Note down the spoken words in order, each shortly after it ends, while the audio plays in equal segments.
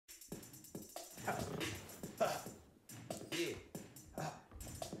Yeah.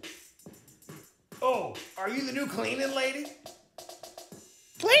 Oh, are you the new cleaning lady?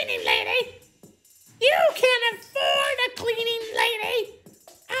 Cleaning lady? You can't afford a cleaning lady.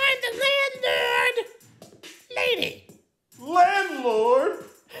 I'm the landlord. Lady. Landlord?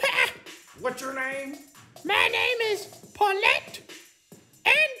 What's your name? My name is Paulette,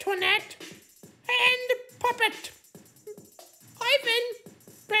 Antoinette, and Puppet. Hyphen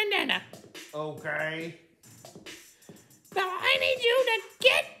Bandana. Okay. Now I need you to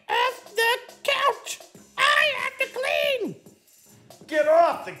get off the couch. I have to clean. Get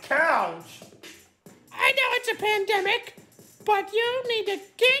off the couch. I know it's a pandemic, but you need to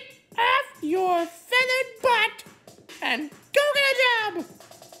get off your feathered butt and go get a job.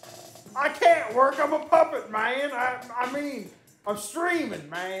 I can't work. I'm a puppet, man. I mean, I'm streaming,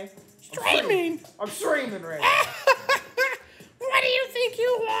 man. Streaming? I'm streaming right now. What do you think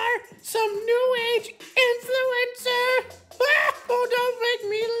you are? Some new age influencer? Oh, don't make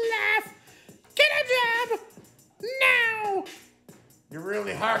me laugh. Get a job now. You're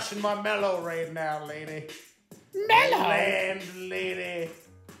really harshing my mellow right now, lady. Mellow? Landlady.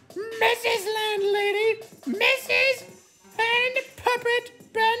 Mrs. Landlady, Mrs. and Puppet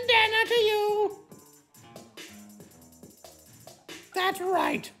Bandana to you. That's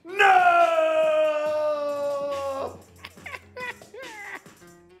right. No!